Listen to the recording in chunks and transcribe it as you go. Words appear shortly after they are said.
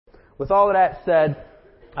with all of that said,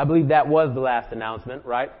 I believe that was the last announcement,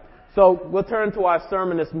 right? So we'll turn to our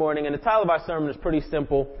sermon this morning, and the title of our sermon is pretty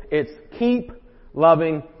simple. It's Keep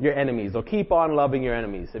Loving Your Enemies, or Keep on Loving Your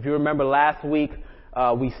Enemies. If you remember last week,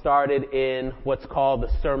 we started in what's called the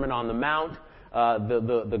Sermon on the Mount.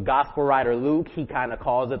 The gospel writer Luke, he kind of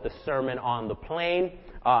calls it the Sermon on the Plain.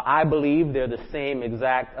 I believe they're the same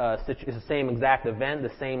exact event,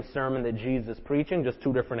 the same sermon that Jesus is preaching, just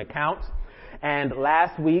two different accounts. And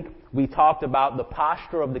last week, we talked about the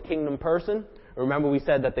posture of the kingdom person. Remember, we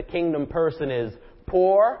said that the kingdom person is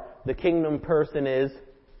poor, the kingdom person is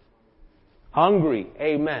hungry.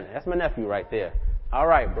 Amen. That's my nephew right there. All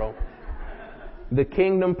right, bro. The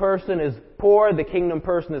kingdom person is poor, the kingdom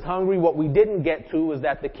person is hungry. What we didn't get to is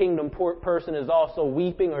that the kingdom person is also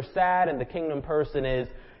weeping or sad, and the kingdom person is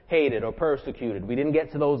hated or persecuted. We didn't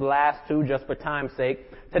get to those last two just for time's sake.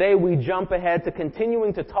 Today we jump ahead to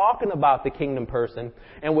continuing to talking about the kingdom person.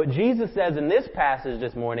 And what Jesus says in this passage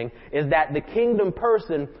this morning is that the kingdom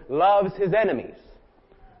person loves his enemies.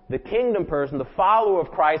 The kingdom person, the follower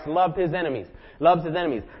of Christ, loves his enemies.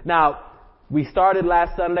 Now, we started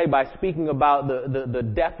last Sunday by speaking about the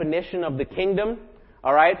definition of the kingdom.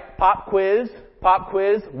 All right? Pop quiz.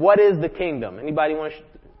 What is the kingdom? Anybody want to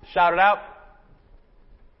shout it out?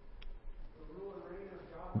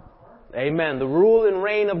 Amen. The rule and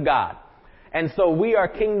reign of God. And so we are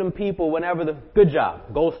kingdom people whenever good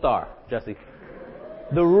job. Gold star, Jesse.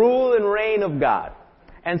 The rule and reign of God.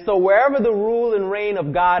 And so wherever the rule and reign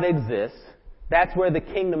of God exists, that's where the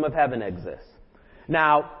kingdom of heaven exists.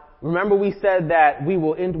 Now, remember we said that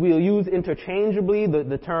we'll use interchangeably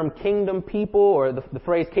the term kingdom people or the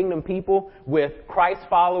phrase kingdom people with Christ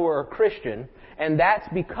follower or Christian. And that's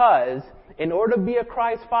because in order to be a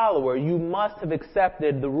Christ follower, you must have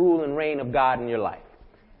accepted the rule and reign of God in your life.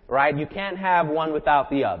 Right? You can't have one without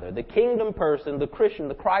the other. The kingdom person, the Christian,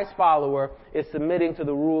 the Christ follower is submitting to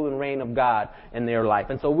the rule and reign of God in their life.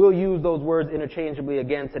 And so we'll use those words interchangeably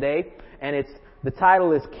again today. And the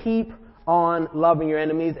title is Keep on Loving Your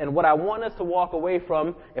Enemies. And what I want us to walk away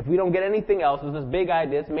from, if we don't get anything else, is this big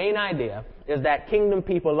idea, this main idea, is that kingdom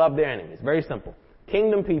people love their enemies. Very simple.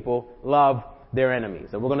 Kingdom people love their enemies.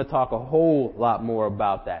 And we're going to talk a whole lot more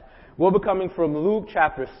about that. We'll be coming from Luke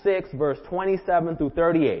chapter 6, verse 27 through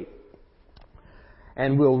 38.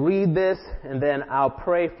 And we'll read this, and then I'll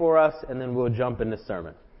pray for us, and then we'll jump in the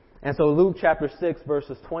sermon. And so Luke chapter 6,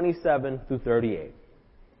 verses 27 through 38.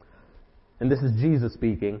 And this is Jesus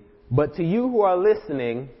speaking. But to you who are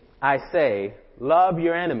listening, I say, love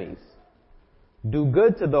your enemies. Do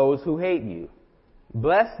good to those who hate you.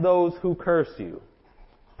 Bless those who curse you.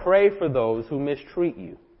 Pray for those who mistreat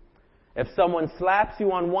you. If someone slaps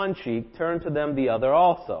you on one cheek, turn to them the other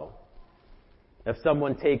also. If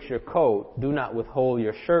someone takes your coat, do not withhold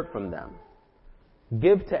your shirt from them.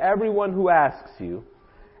 Give to everyone who asks you,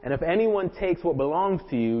 and if anyone takes what belongs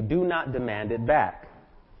to you, do not demand it back.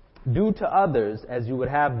 Do to others as you would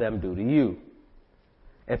have them do to you.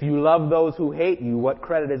 If you love those who hate you, what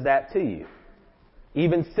credit is that to you?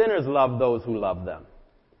 Even sinners love those who love them.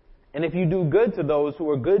 And if you do good to those who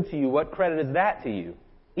are good to you, what credit is that to you?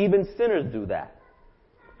 Even sinners do that.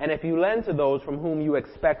 And if you lend to those from whom you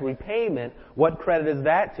expect repayment, what credit is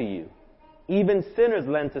that to you? Even sinners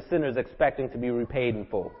lend to sinners expecting to be repaid in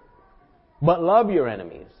full. But love your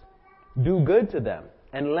enemies. Do good to them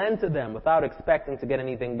and lend to them without expecting to get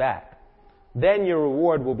anything back. Then your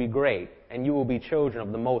reward will be great, and you will be children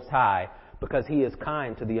of the Most High, because He is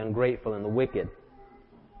kind to the ungrateful and the wicked.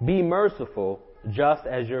 Be merciful, just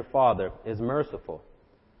as your Father is merciful.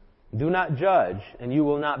 Do not judge, and you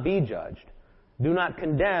will not be judged. Do not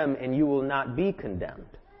condemn, and you will not be condemned.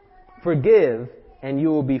 Forgive, and you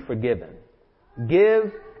will be forgiven.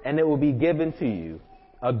 Give, and it will be given to you.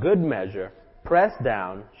 A good measure, pressed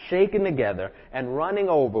down, shaken together, and running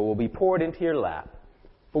over will be poured into your lap.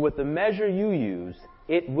 For with the measure you use,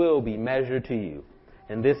 it will be measured to you.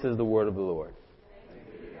 And this is the word of the Lord.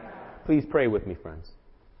 Please pray with me, friends.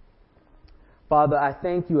 Father, I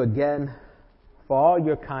thank you again for all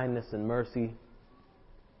your kindness and mercy.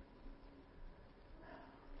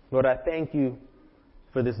 Lord, I thank you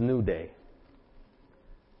for this new day.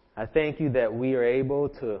 I thank you that we are able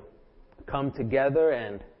to come together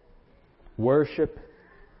and worship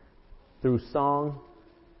through song,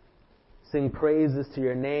 sing praises to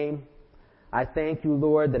your name. I thank you,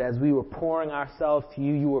 Lord, that as we were pouring ourselves to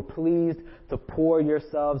you, you were pleased to pour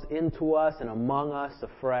yourselves into us and among us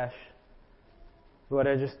afresh. Lord,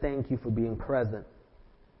 I just thank you for being present,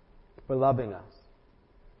 for loving us,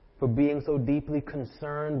 for being so deeply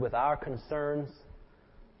concerned with our concerns,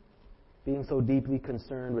 being so deeply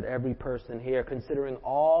concerned with every person here, considering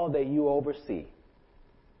all that you oversee.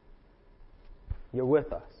 you're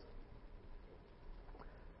with us.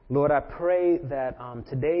 Lord, I pray that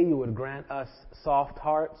today you would grant us soft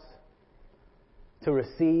hearts to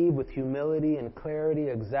receive with humility and clarity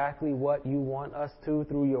exactly what you want us to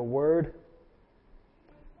through your word.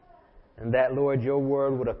 And that, Lord, your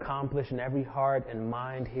word would accomplish in every heart and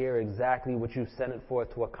mind here exactly what you sent it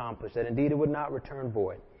forth to accomplish. That indeed it would not return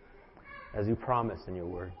void, as you promised in your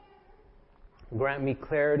word. Grant me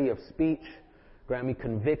clarity of speech. Grant me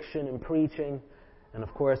conviction in preaching. And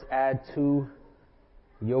of course, add to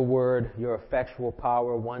your word your effectual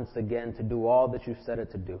power once again to do all that you set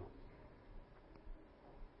it to do.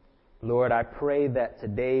 Lord, I pray that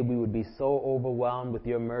today we would be so overwhelmed with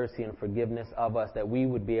your mercy and forgiveness of us that we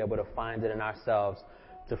would be able to find it in ourselves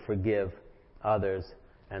to forgive others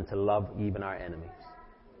and to love even our enemies.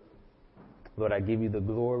 Lord, I give you the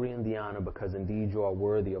glory and the honor because indeed you are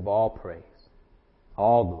worthy of all praise,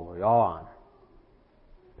 all glory, all honor.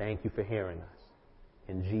 Thank you for hearing us.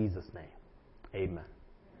 In Jesus' name, amen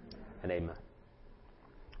and amen.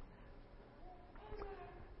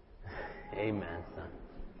 Amen, son.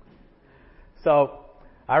 So,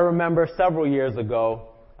 I remember several years ago,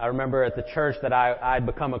 at the church that I'd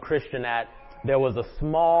become a Christian at, there was a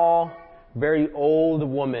small, very old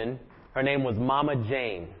woman. Her name was Mama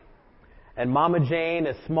Jane. And Mama Jane,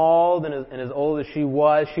 as small and as old as she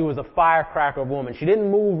was a firecracker woman. She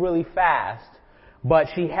didn't move really fast, but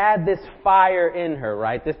she had this fire in her,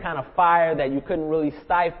 right? This kind of fire that you couldn't really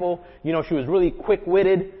stifle. You know, she was really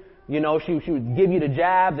quick-witted. You know, she would give you the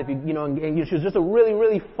jabs if and she was just a really,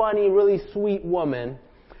 really funny, really sweet woman.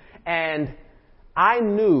 And I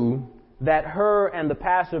knew that her and the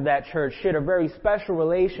pastor of that church shared a very special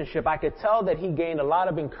relationship. I could tell that he gained a lot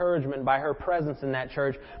of encouragement by her presence in that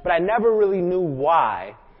church, but I never really knew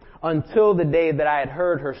why until the day that I had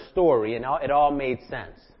heard her story, and it all made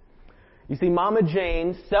sense. You see, Mama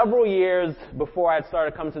Jane, several years before I had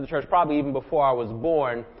started coming to the church, probably even before I was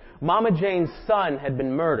born, Mama Jane's son had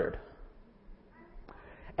been murdered.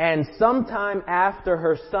 And sometime after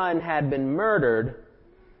her son had been murdered,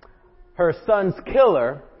 her son's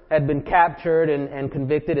killer had been captured and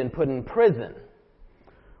convicted and put in prison.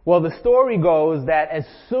 Well, the story goes that as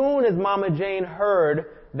soon as Mama Jane heard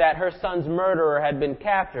that her son's murderer had been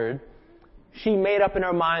captured, she made up in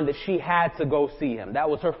her mind that she had to go see him. That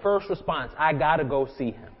was her first response. I gotta go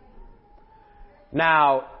see him.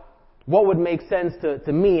 Now, what would make sense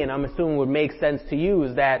to me, and I'm assuming would make sense to you,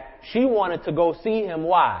 is that she wanted to go see him.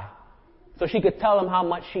 Why? So she could tell him how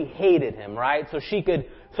much she hated him, right? So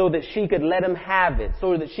that she could let him have it.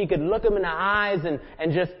 So that she could look him in the eyes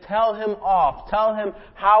and just tell him off. Tell him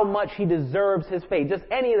how much he deserves his fate. Just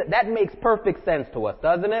that makes perfect sense to us,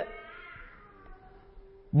 doesn't it?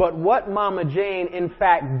 But what Mama Jane in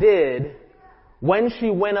fact did when she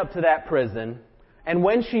went up to that prison and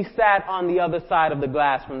when she sat on the other side of the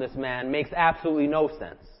glass from this man makes absolutely no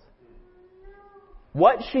sense.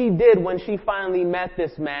 What she did when she finally met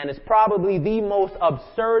this man is probably the most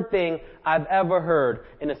absurd thing I've ever heard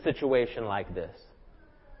in a situation like this.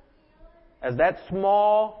 As that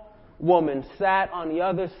small woman sat on the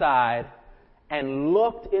other side and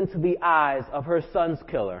looked into the eyes of her son's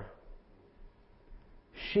killer,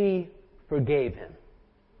 she forgave him.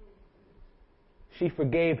 She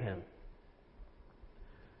forgave him.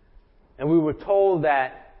 And we were told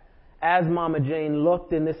that as Mama Jane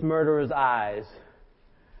looked in this murderer's eyes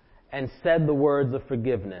and said the words of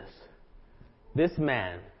forgiveness, this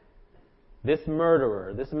man, this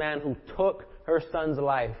murderer, this man who took her son's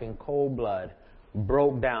life in cold blood,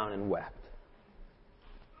 broke down and wept.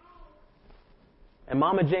 And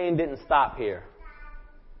Mama Jane didn't stop here.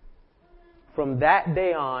 From that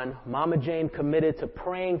day on, Mama Jane committed to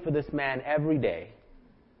praying for this man every day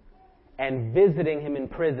and visiting him in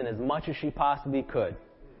prison as much as she possibly could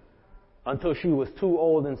until she was too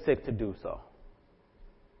old and sick to do so.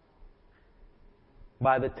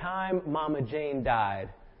 By the time Mama Jane died,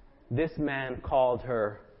 this man called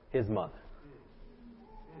her his mother.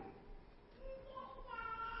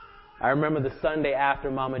 I remember the Sunday after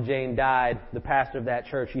Mama Jane died, the pastor of that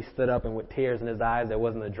church, he stood up and with tears in his eyes, there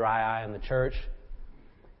wasn't a dry eye in the church.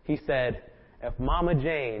 He said, if Mama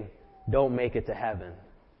Jane don't make it to heaven,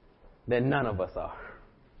 then none of us are.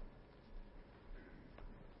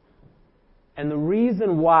 And the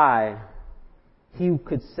reason why he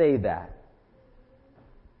could say that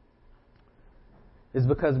is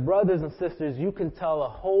because, brothers and sisters, you can tell a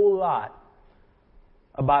whole lot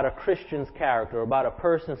about a Christian's character, about a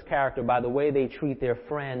person's character by the way they treat their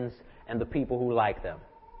friends and the people who like them.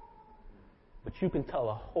 But you can tell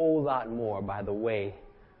a whole lot more by the way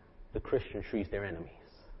the Christian treats their enemies.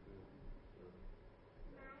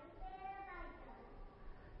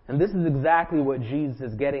 And this is exactly what Jesus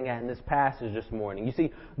is getting at in this passage this morning. You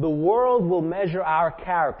see, the world will measure our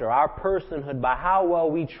character, our personhood, by how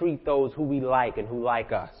well we treat those who we like and who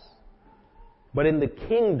like us. But in the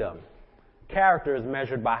kingdom, character is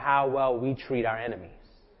measured by how well we treat our enemies,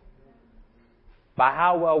 by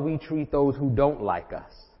how well we treat those who don't like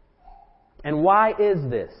us. And why is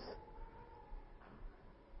this?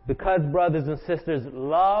 Because, brothers and sisters,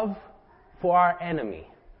 love for our enemy,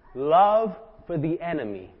 love for the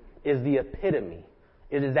enemy is the epitome.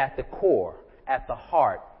 It is at the core, at the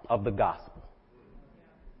heart of the gospel.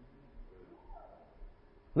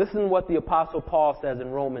 Listen to what the Apostle Paul says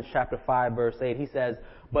in Romans chapter 5, verse 8. He says,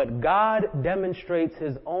 "But God demonstrates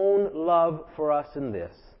His own love for us in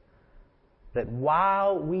this, that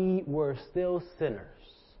while we were still sinners,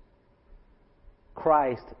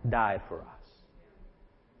 Christ died for us."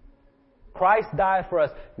 Christ died for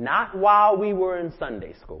us not while we were in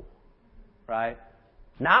Sunday school, right?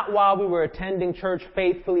 Not while we were attending church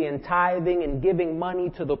faithfully and tithing and giving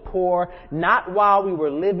money to the poor. Not while we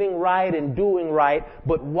were living right and doing right,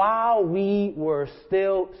 but while we were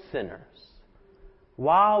still sinners.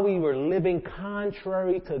 While we were living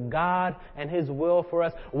contrary to God and His will for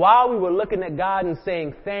us. While we were looking at God and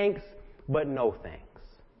saying thanks, but no thanks.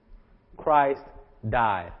 Christ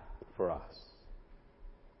died for us.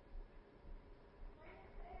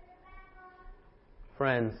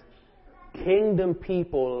 Friends, kingdom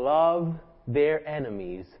people love their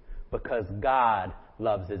enemies because God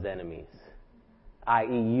loves His enemies, i.e.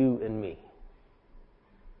 you and me.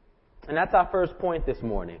 And that's our first point this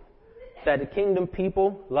morning, that the kingdom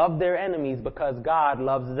people love their enemies because God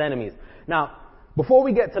loves His enemies. Now, before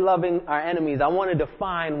we get to loving our enemies, I want to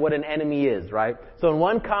define what an enemy is, right? So in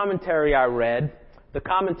one commentary I read, the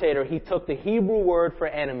commentator, he took the Hebrew word for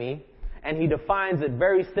enemy and he defines it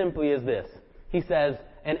very simply as this. He says,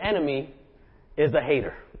 an enemy is a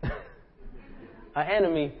hater. An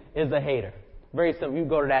enemy is a hater. Very simple. You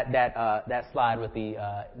go to that slide with the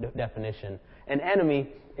definition. An enemy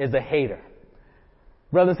is a hater.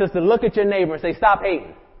 Brother and sister, look at your neighbor and say, stop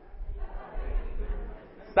hating.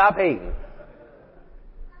 Stop hating.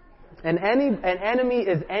 An enemy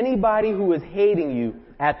is anybody who is hating you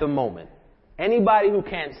at the moment. Anybody who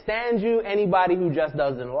can't stand you, anybody who just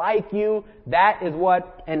doesn't like you, that is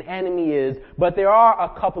what an enemy is. But there are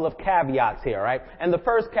a couple of caveats here, right? And the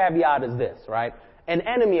first caveat is this, right? An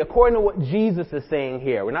enemy, according to what Jesus is saying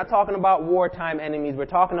here, we're not talking about wartime enemies, we're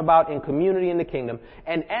talking about in community in the kingdom.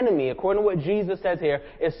 An enemy, according to what Jesus says here,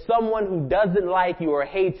 is someone who doesn't like you or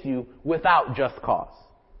hates you without just cause,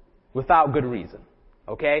 without good reason,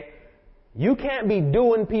 okay? You can't be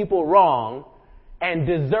doing people wrong and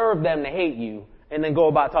deserve them to hate you, and then go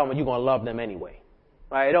about talking about you're going to love them anyway.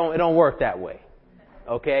 Right? It don't work that way.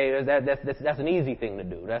 Okay? That's an easy thing to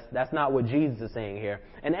do. That's not what Jesus is saying here.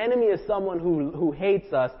 An enemy is someone who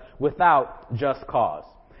hates us without just cause.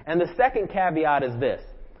 And the second caveat is this.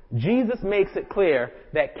 Jesus makes it clear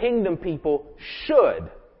that kingdom people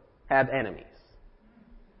should have enemies.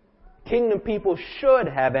 Kingdom people should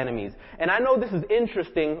have enemies. And I know this is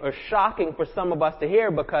interesting or shocking for some of us to hear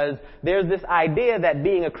because there's this idea that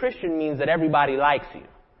being a Christian means that everybody likes you.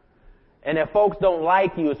 And if folks don't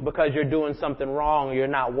like you, it's because you're doing something wrong or you're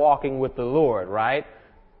not walking with the Lord, right?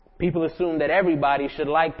 People assume that everybody should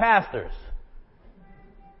like pastors.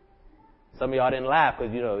 Some of y'all didn't laugh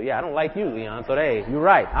because, I don't like you, Leon. So, hey, you're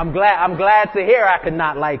right. I'm glad to hear I could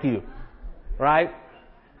not like you. Right?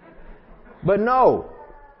 But no.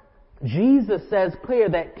 Jesus says clear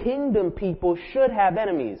that kingdom people should have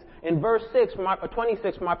enemies. In verse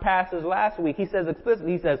 26 from our passage last week, he says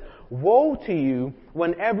explicitly, he says, "Woe to you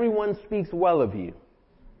when everyone speaks well of you,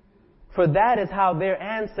 for that is how their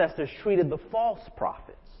ancestors treated the false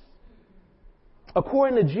prophets."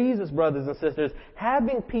 According to Jesus, brothers and sisters,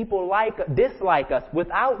 having people dislike us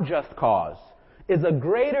without just cause is a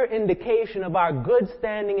greater indication of our good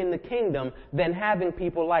standing in the kingdom than having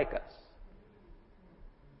people like us.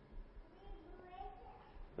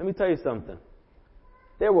 Let me tell you something.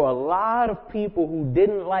 There were a lot of people who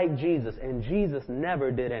didn't like Jesus, and Jesus never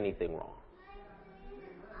did anything wrong.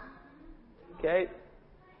 Okay?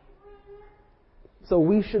 So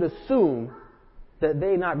we should assume that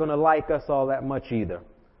they're not going to like us all that much either.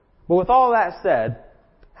 But with all that said,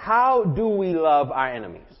 how do we love our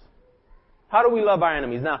enemies? How do we love our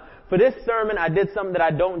enemies? Now, for this sermon, I did something that I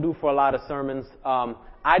don't do for a lot of sermons.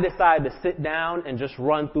 I decided to sit down and just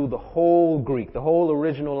run through the whole Greek, the whole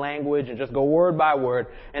original language, and just go word by word.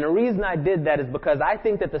 And the reason I did that is because I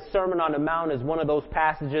think that the Sermon on the Mount is one of those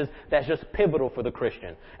passages that's just pivotal for the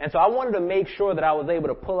Christian. And so I wanted to make sure that I was able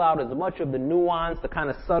to pull out as much of the nuance, the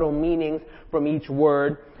kind of subtle meanings from each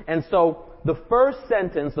word. And so the first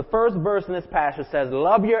sentence, the first verse in this passage says,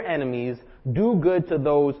 love your enemies, do good to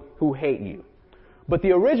those who hate you. But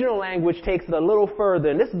the original language takes it a little further,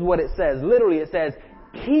 and this is what it says. Literally, it says,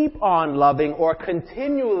 keep on loving or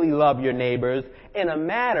continually love your neighbors in a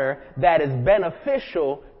manner that is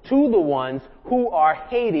beneficial to the ones who are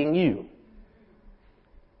hating you.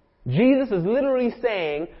 Jesus is literally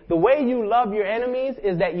saying the way you love your enemies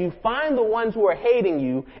is that you find the ones who are hating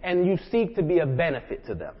you and you seek to be a benefit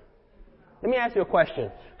to them. Let me ask you a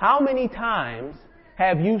question. How many times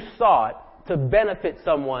have you sought to benefit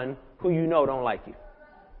someone who you know don't like you?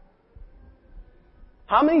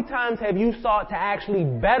 How many times have you sought to actually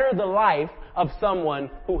better the life of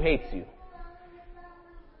someone who hates you?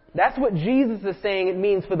 That's what Jesus is saying it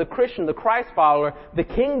means for the Christian, the Christ follower, the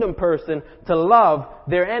kingdom person, to love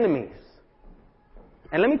their enemies.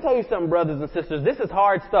 And let me tell you something, brothers and sisters, this is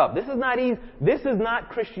hard stuff. This is not easy. This is not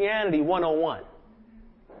Christianity 101.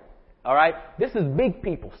 All right? This is big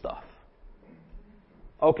people stuff.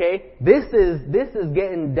 Okay? This is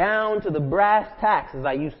getting down to the brass tacks, as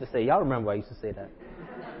I used to say. Y'all remember I used to say that.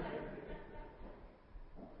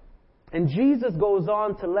 And Jesus goes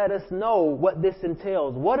on to let us know what this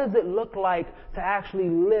entails. What does it look like to actually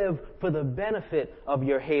live for the benefit of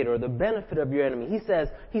your hater, or the benefit of your enemy? He says,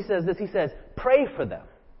 pray for them.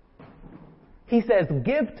 He says,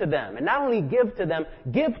 give to them. And not only give to them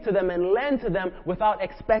and lend to them without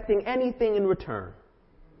expecting anything in return.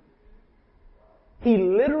 He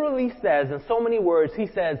literally says, in so many words, he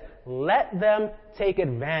says, let them take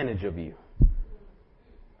advantage of you.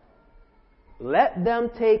 Let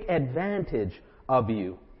them take advantage of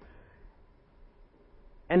you.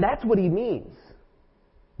 And that's what he means.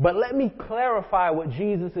 But let me clarify what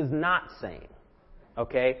Jesus is not saying.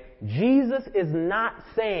 Okay? Jesus is not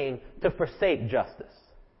saying to forsake justice.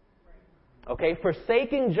 Okay?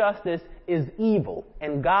 Forsaking justice is evil.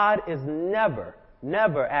 And God is never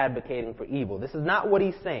advocating for evil. This is not what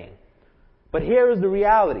he's saying. But here is the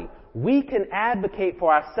reality. We can advocate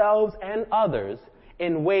for ourselves and others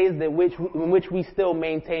in ways in which we still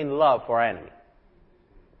maintain love for our enemy.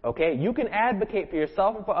 Okay? You can advocate for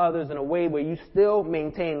yourself and for others in a way where you still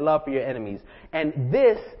maintain love for your enemies. And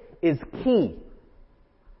this is key.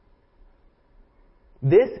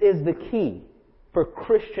 This is the key for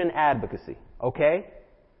Christian advocacy. Okay?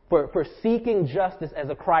 For seeking justice as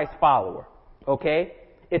a Christ follower. Okay?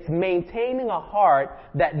 It's maintaining a heart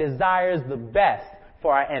that desires the best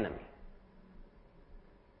for our enemy.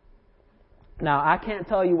 Now, I can't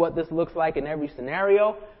tell you what this looks like in every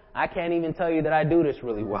scenario. I can't even tell you that I do this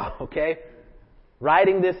really well, okay?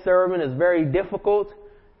 Writing this sermon is very difficult.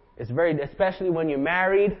 Especially when you're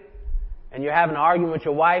married and you're having an argument with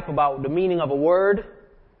your wife about the meaning of a word,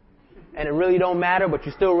 and it really don't matter, but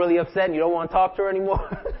you're still really upset and you don't want to talk to her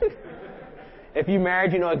anymore. If you're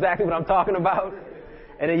married, you know exactly what I'm talking about.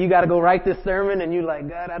 And then you got to go write this sermon and you're like,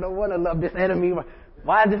 God, I don't want to love this enemy.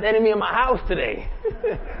 Why is this enemy in my house today?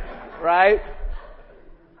 Right?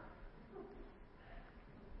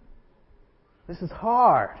 This is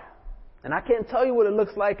hard. And I can't tell you what it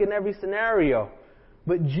looks like in every scenario.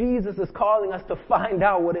 But Jesus is calling us to find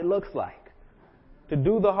out what it looks like. To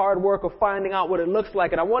do the hard work of finding out what it looks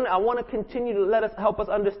like. And I want to continue to help us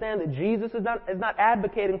understand that Jesus is not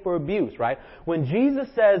advocating for abuse, right? When Jesus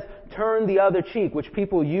says, turn the other cheek, which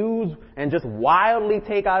people use and just wildly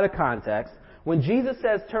take out of context, when Jesus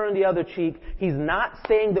says turn the other cheek, he's not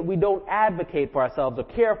saying that we don't advocate for ourselves or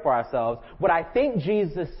care for ourselves. What I think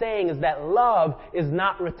Jesus is saying is that love is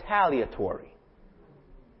not retaliatory.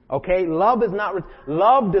 Okay? Love does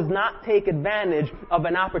not take advantage of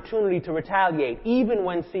an opportunity to retaliate, even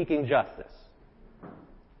when seeking justice.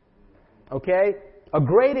 Okay? A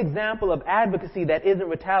great example of advocacy that isn't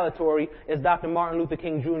retaliatory is Dr. Martin Luther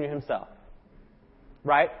King Jr. himself.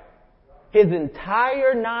 Right? His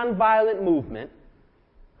entire nonviolent movement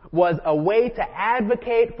was a way to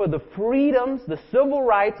advocate for the freedoms, the civil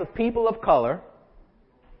rights of people of color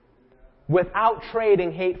without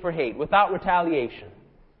trading hate for hate, without retaliation.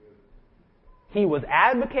 He was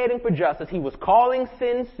advocating for justice. He was calling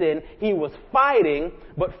sin, sin. He was fighting,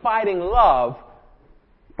 but fighting love,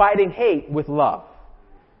 fighting hate with love.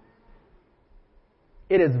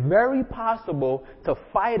 It is very possible to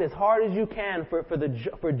fight as hard as you can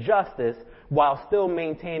for justice while still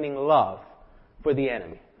maintaining love for the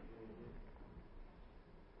enemy.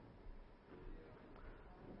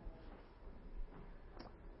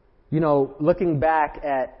 You know, looking back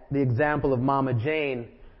at the example of Mama Jane,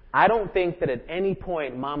 I don't think that at any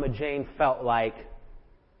point Mama Jane felt like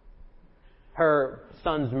her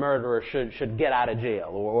son's murderer should get out of jail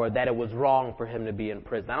or that it was wrong for him to be in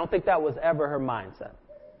prison. I don't think that was ever her mindset.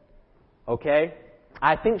 Okay?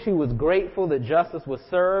 I think she was grateful that justice was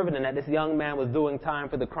served and that this young man was doing time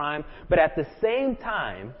for the crime. But at the same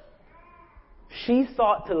time, she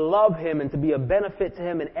sought to love him and to be a benefit to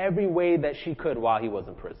him in every way that she could while he was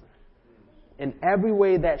in prison. In every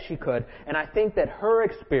way that she could. And I think that her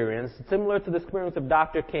experience, similar to the experience of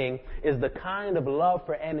Dr. King, is the kind of love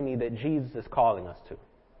for enemy that Jesus is calling us to.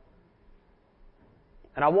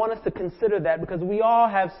 And I want us to consider that because we all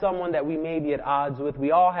have someone that we may be at odds with.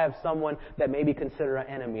 We all have someone that may be considered an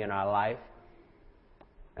enemy in our life.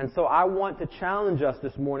 And so I want to challenge us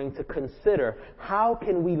this morning to consider, how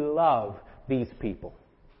can we love these people?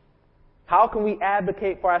 How can we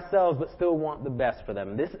advocate for ourselves but still want the best for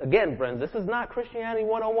them? This, again, friends, this is not Christianity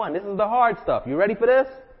 101. This is the hard stuff. You ready for this?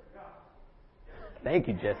 Thank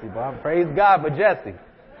you, Jesse. Bob. Praise God for Jesse.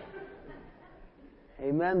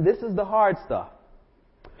 Amen. This is the hard stuff.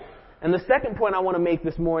 And the second point I want to make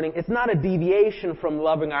this morning, it's not a deviation from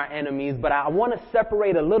loving our enemies, but I want to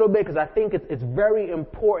separate a little bit because I think it's very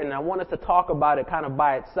important. I want us to talk about it kind of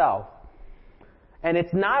by itself. And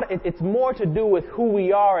it's more to do with who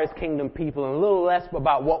we are as kingdom people and a little less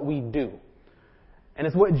about what we do. And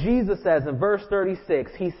it's what Jesus says in verse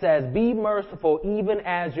 36. He says, be merciful even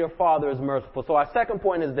as your Father is merciful. So our second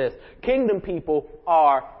point is this. Kingdom people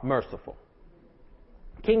are merciful.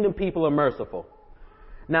 Kingdom people are merciful.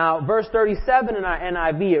 Now, verse 37 in our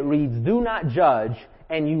NIV, it reads, do not judge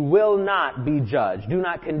and you will not be judged. Do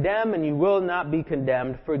not condemn and you will not be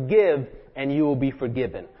condemned. Forgive and you will be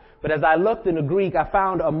forgiven. But as I looked in the Greek, I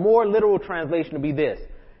found a more literal translation to be this.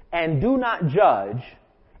 And do not judge,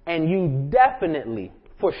 and you definitely,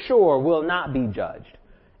 for sure, will not be judged.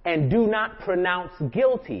 And do not pronounce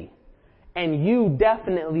guilty, and you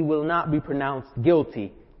definitely will not be pronounced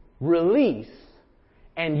guilty. Release,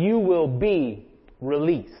 and you will be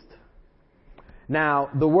released.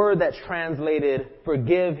 Now, the word that's translated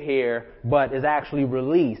forgive here, but is actually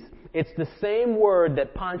release, it's the same word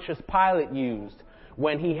that Pontius Pilate used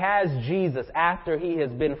when he has Jesus after he has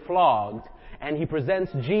been flogged, and he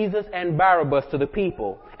presents Jesus and Barabbas to the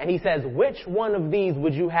people, and he says, which one of these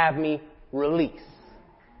would you have me release?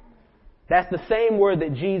 That's the same word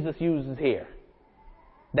that Jesus uses here.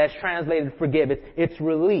 That's translated forgive. It's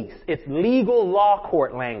release. It's legal law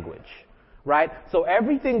court language, right? So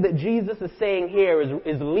everything that Jesus is saying here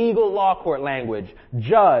is legal law court language.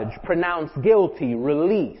 Judge, pronounce guilty,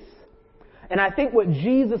 release. And I think what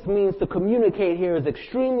Jesus means to communicate here is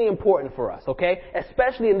extremely important for us, okay?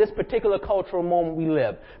 Especially in this particular cultural moment we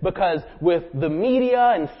live. Because with the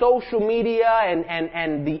media and social media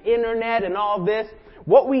and the internet and all this,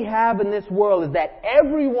 what we have in this world is that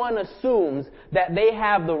everyone assumes that they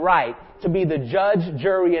have the right to be the judge,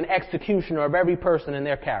 jury, and executioner of every person in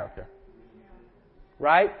their character.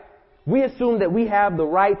 Right? We assume that we have the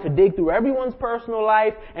right to dig through everyone's personal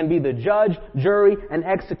life and be the judge, jury, and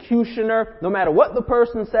executioner, no matter what the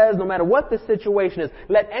person says, no matter what the situation is.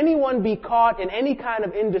 Let anyone be caught in any kind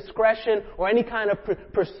of indiscretion or any kind of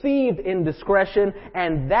perceived indiscretion,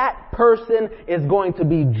 and that person is going to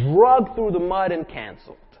be dragged through the mud and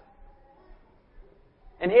canceled.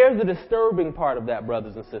 And here's the disturbing part of that,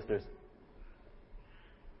 brothers and sisters.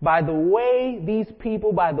 By the way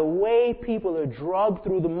people are dragged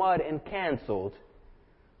through the mud and canceled,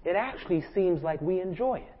 it actually seems like we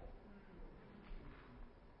enjoy it.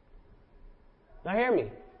 Now hear me.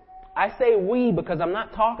 I say we because I'm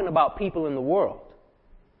not talking about people in the world.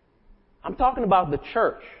 I'm talking about the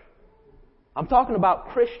church. I'm talking about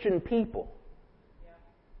Christian people.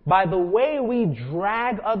 By the way we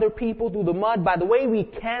drag other people through the mud, by the way we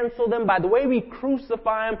cancel them, by the way we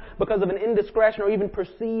crucify them because of an indiscretion or even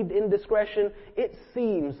perceived indiscretion, it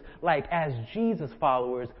seems like as Jesus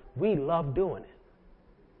followers, we love doing it.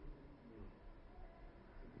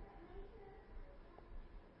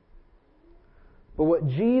 But what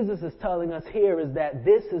Jesus is telling us here is that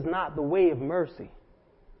this is not the way of mercy.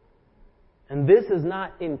 And this is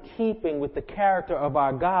not in keeping with the character of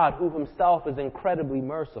our God, who himself is incredibly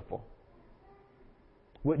merciful.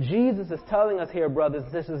 What Jesus is telling us here, brothers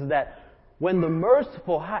and sisters, is that when the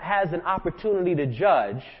merciful has an opportunity to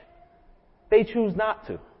judge, they choose not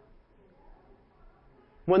to.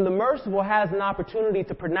 When the merciful has an opportunity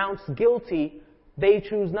to pronounce guilty, they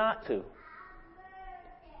choose not to.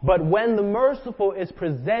 But when the merciful is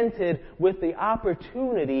presented with the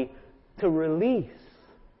opportunity to release,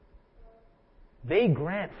 they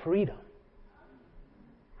grant freedom.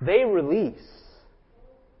 They release.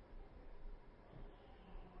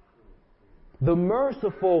 The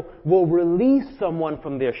merciful will release someone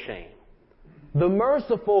from their shame. The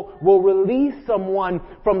merciful will release someone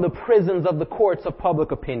from the prisons of the courts of public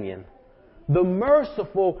opinion. The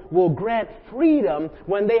merciful will grant freedom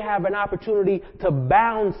when they have an opportunity to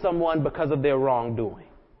bound someone because of their wrongdoing.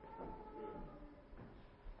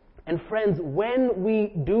 And friends, when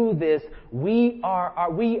we do this, we are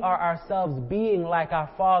ourselves being like our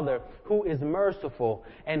Father who is merciful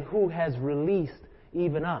and who has released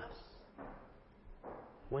even us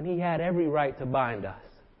when He had every right to bind us.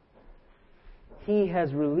 He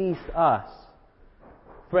has released us.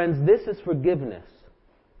 Friends, this is forgiveness.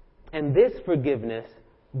 And this forgiveness,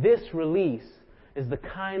 this release, is the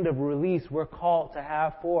kind of release we're called to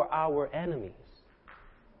have for our enemies.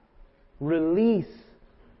 Release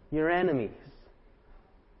your enemies.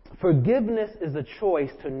 Forgiveness is a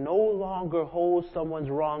choice to no longer hold someone's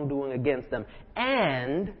wrongdoing against them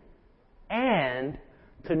and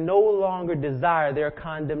to no longer desire their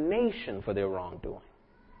condemnation for their wrongdoing.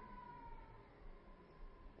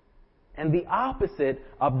 And the opposite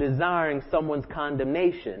of desiring someone's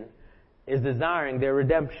condemnation is desiring their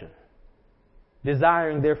redemption,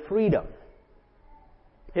 desiring their freedom.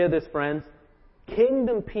 Hear this, friends.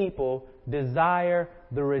 Kingdom people desire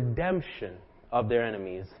the redemption of their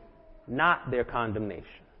enemies, not their condemnation.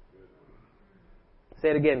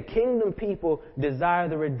 Say it again. Kingdom people desire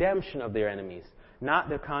the redemption of their enemies, not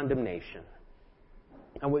their condemnation.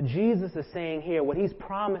 And what Jesus is saying here, what He's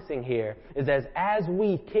promising here, is as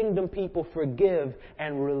we, kingdom people, forgive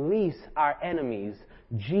and release our enemies,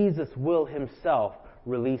 Jesus will Himself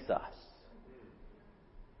release us.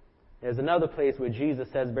 There's another place where Jesus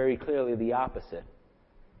says very clearly the opposite.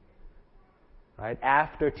 Right?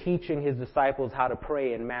 After teaching His disciples how to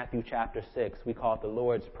pray in Matthew chapter 6, we call it the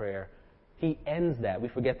Lord's Prayer, He ends that. We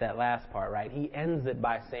forget that last part, right? He ends it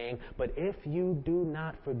by saying, but if you do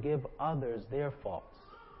not forgive others their faults,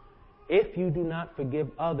 if you do not forgive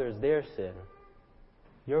others their sin,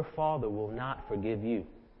 your Father will not forgive you.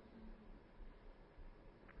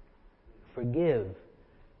 Forgive,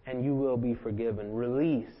 and you will be forgiven.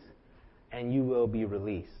 Release, and you will be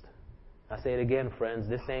released. I say it again, friends.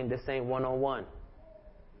 This ain't one-on-one.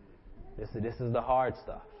 This is the hard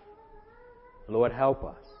stuff. Lord, help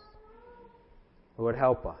us. Lord,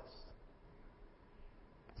 help us.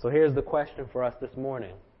 So here's the question for us this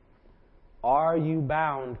morning. Are you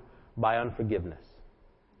bound by unforgiveness?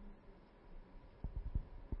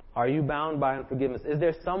 Are you bound by unforgiveness? Is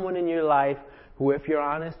there someone in your life who, if you're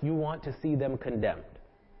honest, you want to see them condemned?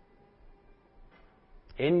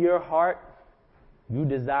 In your heart, you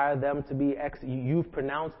desire them to be, you've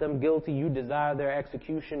pronounced them guilty, you desire their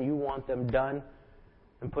execution, you want them done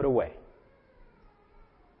and put away.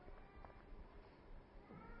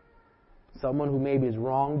 Someone who maybe has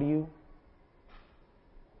wronged you,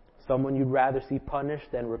 someone you'd rather see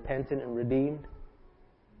punished than repentant and redeemed.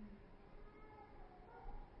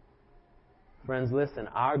 Friends, listen,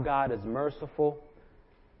 our God is merciful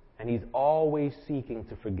and He's always seeking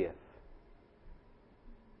to forgive.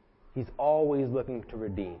 He's always looking to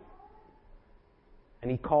redeem. And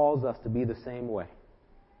He calls us to be the same way.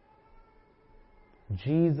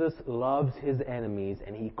 Jesus loves His enemies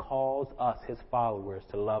and He calls us, His followers,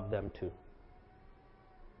 to love them too.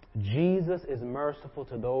 Jesus is merciful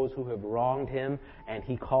to those who have wronged Him, and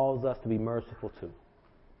He calls us to be merciful too.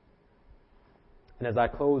 And as I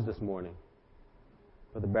close this morning,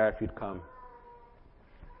 Brother Barrett, if you'd come.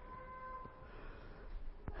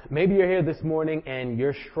 Maybe you're here this morning and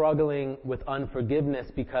you're struggling with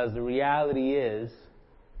unforgiveness because the reality is,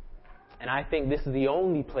 and I think this is the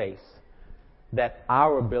only place that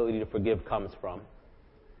our ability to forgive comes from,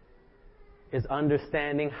 is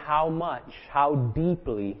understanding how much, how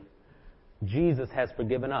deeply Jesus has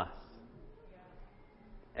forgiven us.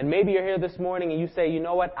 And maybe you're here this morning and you say, you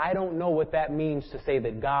know what, I don't know what that means to say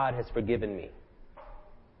that God has forgiven me.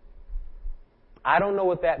 I don't know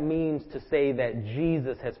what that means to say that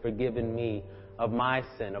Jesus has forgiven me of my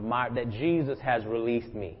sin, that Jesus has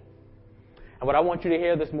released me. And what I want you to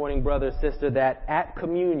hear this morning, brother, sister, that at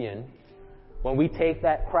communion, when we take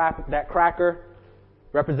that cracker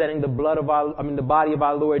representing the body of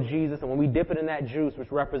our Lord Jesus, and when we dip it in that juice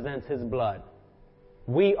which represents His blood,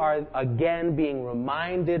 we are again being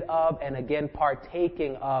reminded of and again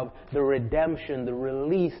partaking of the redemption, the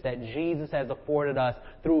release that Jesus has afforded us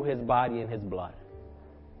through His body and His blood.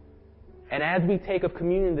 And as we take of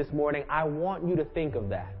communion this morning, I want you to think of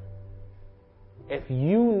that. If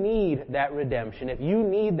you need that redemption, if you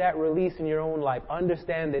need that release in your own life,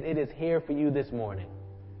 understand that it is here for you this morning.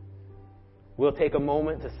 We'll take a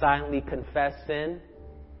moment to silently confess sin.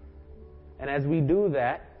 And as we do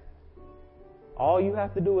that, all you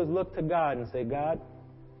have to do is look to God and say, God,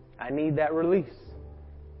 I need that release.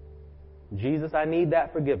 Jesus, I need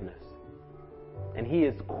that forgiveness. And He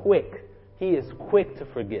is quick. He is quick to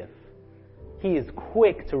forgive. He is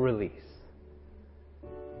quick to release.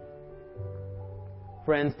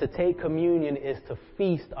 Friends, to take communion is to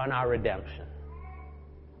feast on our redemption.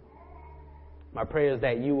 My prayer is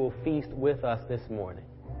that you will feast with us this morning.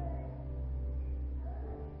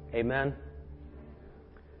 Amen.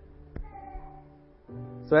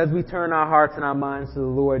 So as we turn our hearts and our minds to the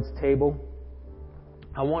Lord's table,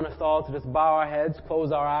 I want us all to just bow our heads,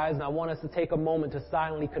 close our eyes, and I want us to take a moment to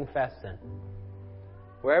silently confess sin.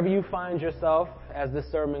 Wherever you find yourself as this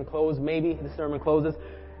sermon closes,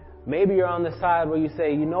 maybe you're on the side where you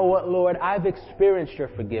say, you know what, Lord, I've experienced your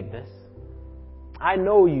forgiveness. I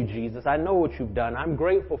know you, Jesus. I know what you've done. I'm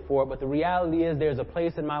grateful for it, but the reality is there's a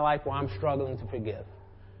place in my life where I'm struggling to forgive.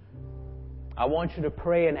 I want you to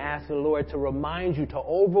pray and ask the Lord to remind you, to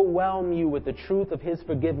overwhelm you with the truth of His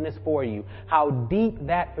forgiveness for you, how deep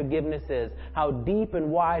that forgiveness is, how deep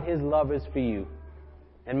and wide His love is for you.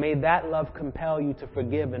 And may that love compel you to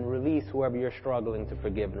forgive and release whoever you're struggling to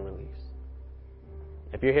forgive and release.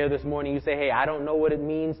 If you're here this morning, you say, hey, I don't know what it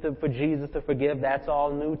means for Jesus to forgive. That's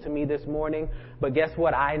all new to me this morning. But guess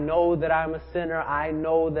what? I know that I'm a sinner. I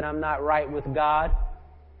know that I'm not right with God.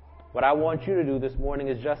 What I want you to do this morning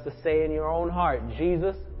is just to say in your own heart,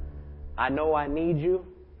 Jesus, I know I need you.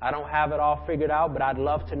 I don't have it all figured out, but I'd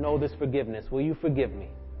love to know this forgiveness. Will you forgive me?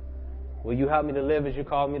 Will you help me to live as you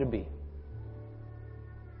called me to be?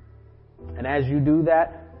 And as you do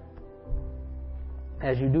that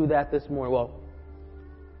this morning,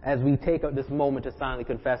 as we take up this moment to silently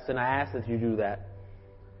confess sin, I ask that you do that.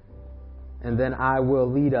 And then I will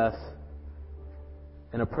lead us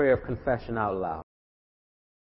in a prayer of confession out loud.